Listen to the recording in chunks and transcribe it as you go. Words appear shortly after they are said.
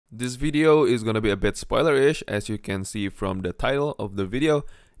This video is gonna be a bit spoiler-ish, as you can see from the title of the video.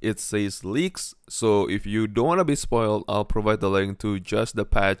 It says leaks, so if you don't want to be spoiled, I'll provide the link to just the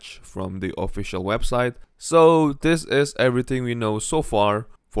patch from the official website. So this is everything we know so far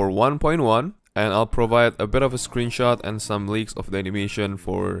for 1.1, and I'll provide a bit of a screenshot and some leaks of the animation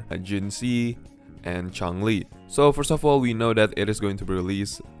for Jin-Si and Chang-Li. So first of all, we know that it is going to be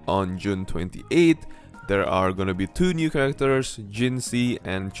released on June 28th. There are going to be 2 new characters, Jin-Si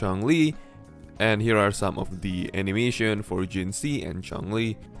and Chang-Li. And here are some of the animation for Jin-Si and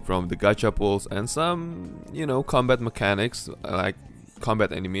Chang-Li from the gacha pulls and some, combat mechanics, like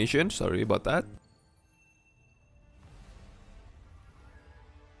combat animation. Sorry about that.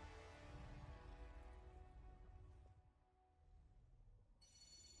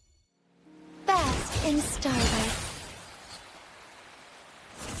 Bask in starlight.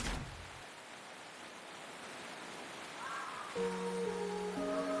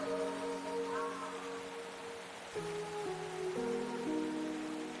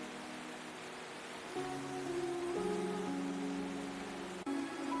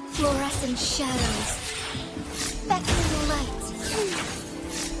 Fluorescent shadows, beckoning light.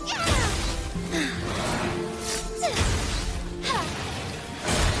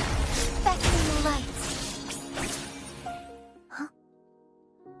 Beckoning light. Huh?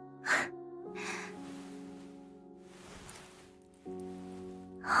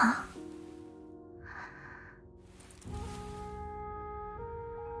 Huh?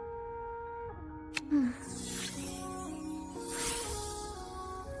 Hmm.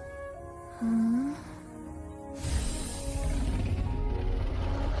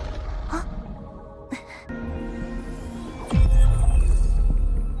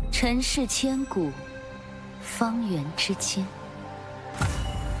 尘世千古，方圆之间。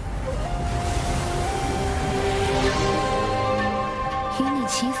与你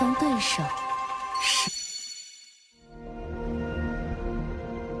棋逢对手，是。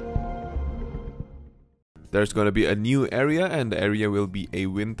 There's going to be a new area, and the area will be a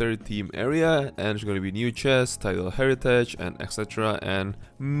winter theme area, and there's going to be new chests, title heritage, and etc, and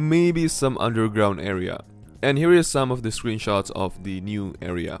maybe some underground area. And here is some of the screenshots of the new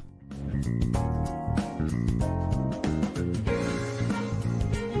area.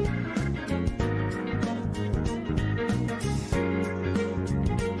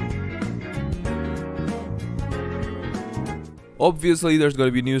 Obviously, there's going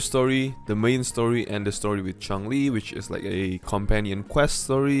to be new story, the main story and the story with Chang-Li, which is like a companion quest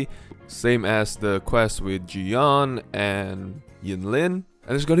story, same as the quest with Ji-yeon and Yin-Lin. And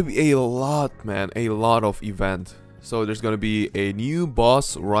there's going to be a lot, man, a lot of event. So there's going to be a new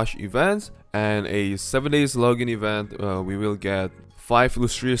boss rush event and a 7 days login event. We will get 5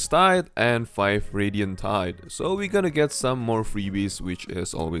 Lustrous Tide and 5 Radiant Tide. So we're gonna get some more freebies, which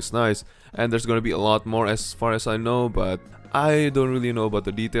is always nice. And there's gonna be a lot more as far as I know, but I don't really know about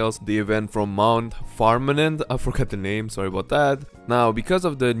the details. The event from Mount Farmanent, I forgot the name, sorry about that. Now, because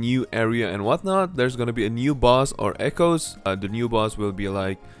of the new area and whatnot, there's gonna be a new boss or echoes. The new boss will be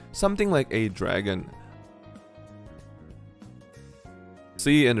like something like a dragon.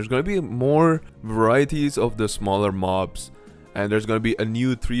 See, and there's gonna be more varieties of the smaller mobs. And there's gonna be a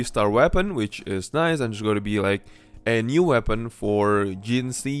new 3-star weapon, which is nice, and there's gonna be like a new weapon for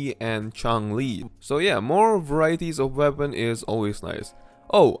Jin-Si and Chang-Li. So yeah, more varieties of weapon is always nice.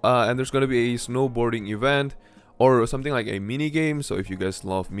 Oh, and there's gonna be a snowboarding event or something like a mini game. So if you guys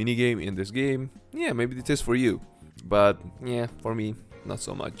love mini game in this game, yeah, maybe it is for you. But yeah, for me, not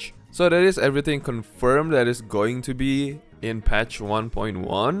so much. So that is everything confirmed that is going to be in patch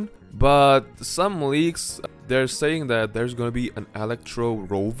 1.1. But some leaks, they're saying that there's gonna be an Electro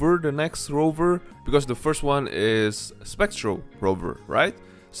Rover, the next rover, because the first one is Spectro Rover, right?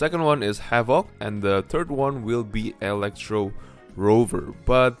 Second one is Havoc, and the third one will be Electro Rover.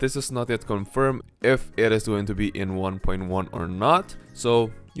 But this is not yet confirmed if it is going to be in 1.1 or not. So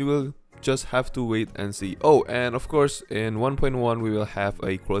you will just have to wait and see. Oh, and of course in 1.1 we will have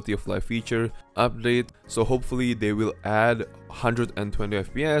a quality of life feature update, so hopefully they will add 120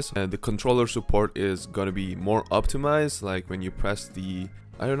 FPS, and the controller support is gonna be more optimized. Like when you press the,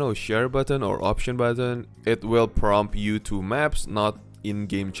 I don't know, share button or option button, it will prompt you to maps, not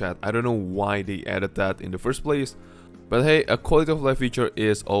in-game chat. I don't know why they added that in the first place, but hey, a quality of life feature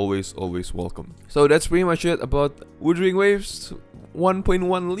is always welcome. So that's pretty much it about Wuthering Waves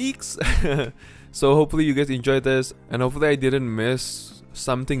 1.1 leaks. So hopefully you guys enjoyed this, and hopefully I didn't miss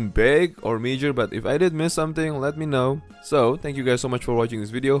something big or major, but if I did miss something, let me know. So thank you guys so much for watching this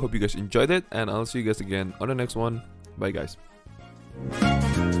video. Hope you guys enjoyed it, and I'll see you guys again on the next one. Bye guys.